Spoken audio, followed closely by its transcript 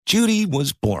Judy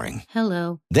was boring.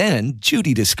 Hello. Then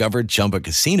Judy discovered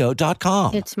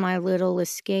ChumbaCasino.com. It's my little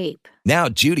escape. Now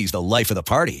Judy's the life of the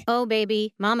party. Oh,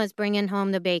 baby, mama's bringing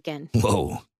home the bacon.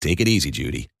 Whoa, take it easy,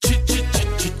 Judy.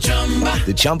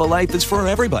 The Chumba life is for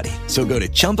everybody. So go to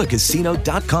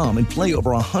ChumbaCasino.com and play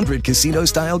over 100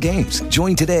 casino-style games.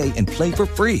 Join today and play for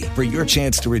free for your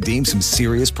chance to redeem some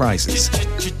serious prizes.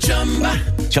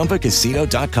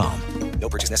 ChumbaCasino.com. No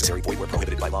purchase necessary. Void where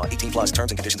prohibited by law. 18 plus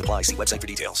terms and conditions apply. See website for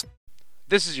details.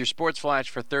 This is your Sports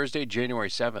Flash for Thursday, January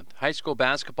 7th. High school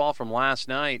basketball from last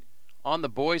night. On the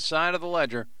boys' side of the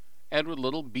ledger, Edward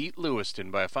Little beat Lewiston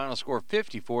by a final score of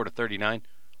 54-39.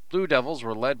 Blue Devils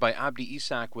were led by Abdi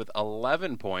Isak with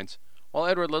 11 points, while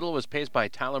Edward Little was paced by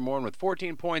Tyler Morn with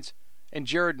 14 points, and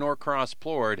Jared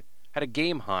Norcross-Plord had a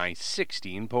game-high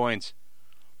 16 points.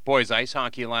 Boys ice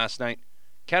hockey last night.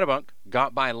 Kennebunk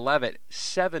got by Levitt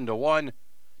 7-1.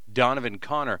 Donovan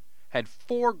Connor had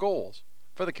 4 goals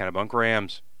for the Kennebunk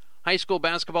Rams. High school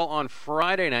basketball on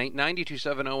Friday night,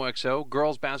 92-7 WOXO.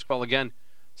 Girls basketball again.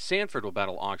 Sanford will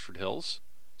battle Oxford Hills.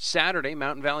 Saturday,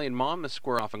 Mountain Valley and Monmouth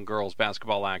square off in girls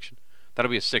basketball action.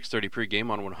 That'll be a 6:30 pregame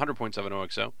on 100.7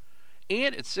 OXO.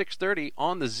 And at 6:30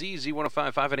 on the ZZ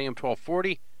 105.5 at AM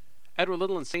 1240, Edward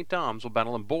Little and St. Thomas will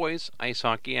battle in boys ice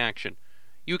hockey action.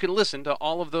 You can listen to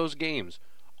all of those games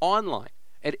online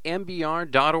at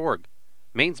mbr.org.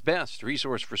 Maine's best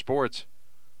resource for sports.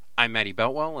 I'm Matty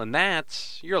Boutwell, and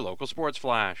that's your local Sports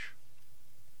Flash.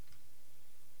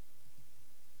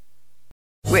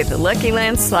 With the Lucky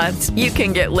Land Slots, you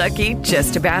can get lucky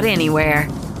just about anywhere.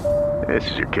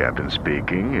 This is your captain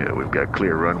speaking. We've got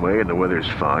clear runway and the weather's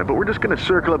fine, but we're just going to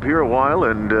circle up here a while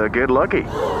and get lucky.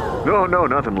 No,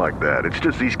 nothing like that. It's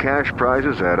just these cash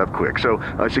prizes add up quick. So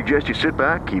I suggest you sit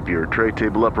back, keep your tray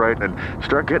table upright, and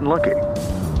start getting lucky.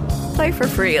 Play for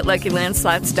free at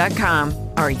LuckyLandSlots.com.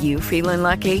 Are you feeling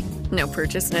lucky? No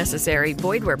purchase necessary.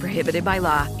 Void where prohibited by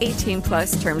law. 18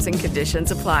 plus terms and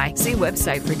conditions apply. See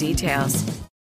website for details.